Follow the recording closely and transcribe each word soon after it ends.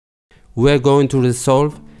we are going to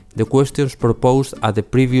resolve the questions proposed at the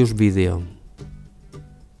previous video.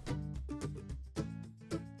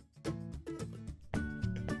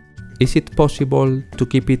 Is it possible to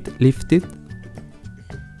keep it lifted?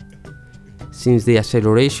 Since the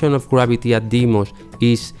acceleration of gravity at Deimos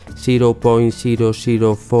is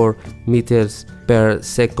 0.004 meters per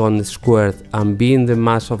second squared and being the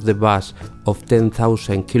mass of the bus of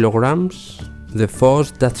 10,000 kilograms, the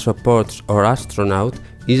force that supports our astronaut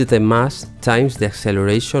is the mass times the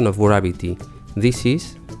acceleration of gravity. This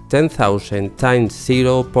is 10,000 times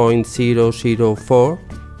 0.004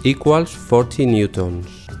 equals 40 newtons.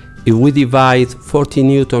 If we divide 40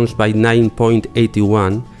 newtons by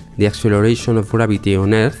 9.81, the acceleration of gravity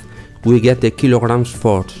on Earth, we get the kilograms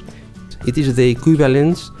force. It is the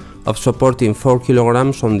equivalence of supporting 4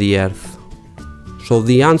 kilograms on the Earth. So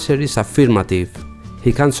the answer is affirmative.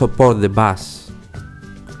 He can support the bus.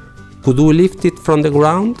 Could we lift it from the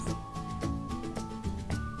ground?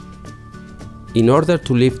 In order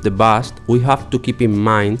to lift the bus, we have to keep in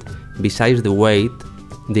mind, besides the weight,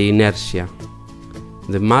 the inertia.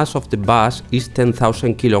 The mass of the bus is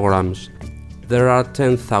 10,000 kilograms. There are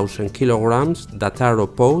 10,000 kilograms that are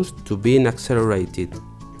opposed to being accelerated.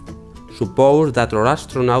 Suppose that our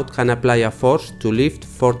astronaut can apply a force to lift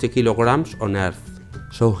 40 kilograms on Earth.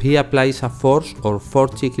 So he applies a force of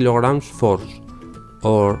 40 kilograms force,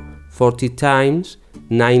 or 40 times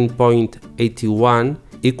 9.81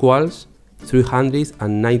 equals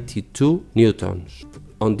 392 newtons.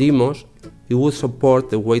 On Deimos, it would support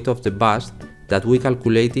the weight of the bus that we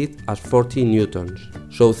calculated as 40 newtons.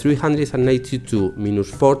 So 392 minus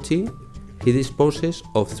 40, he disposes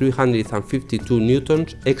of 352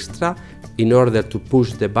 newtons extra in order to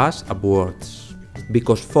push the bus upwards.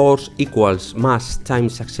 Because force equals mass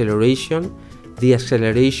times acceleration, the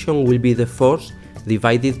acceleration will be the force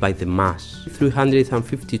divided by the mass.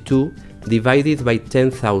 352 divided by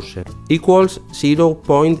 10,000 equals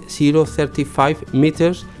 0.035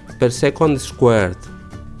 meters per second squared.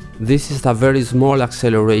 This is a very small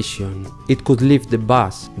acceleration. It could lift the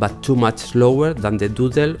bus, but too much slower than the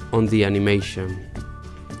doodle on the animation.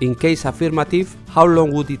 In case affirmative, how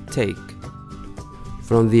long would it take?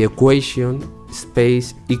 From the equation,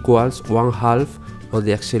 space equals 1/2 of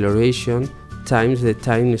the acceleration times the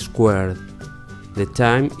time squared. The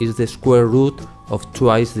time is the square root of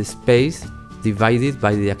twice the space divided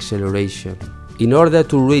by the acceleration. In order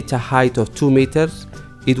to reach a height of 2 meters,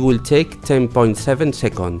 it will take 10.7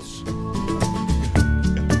 seconds.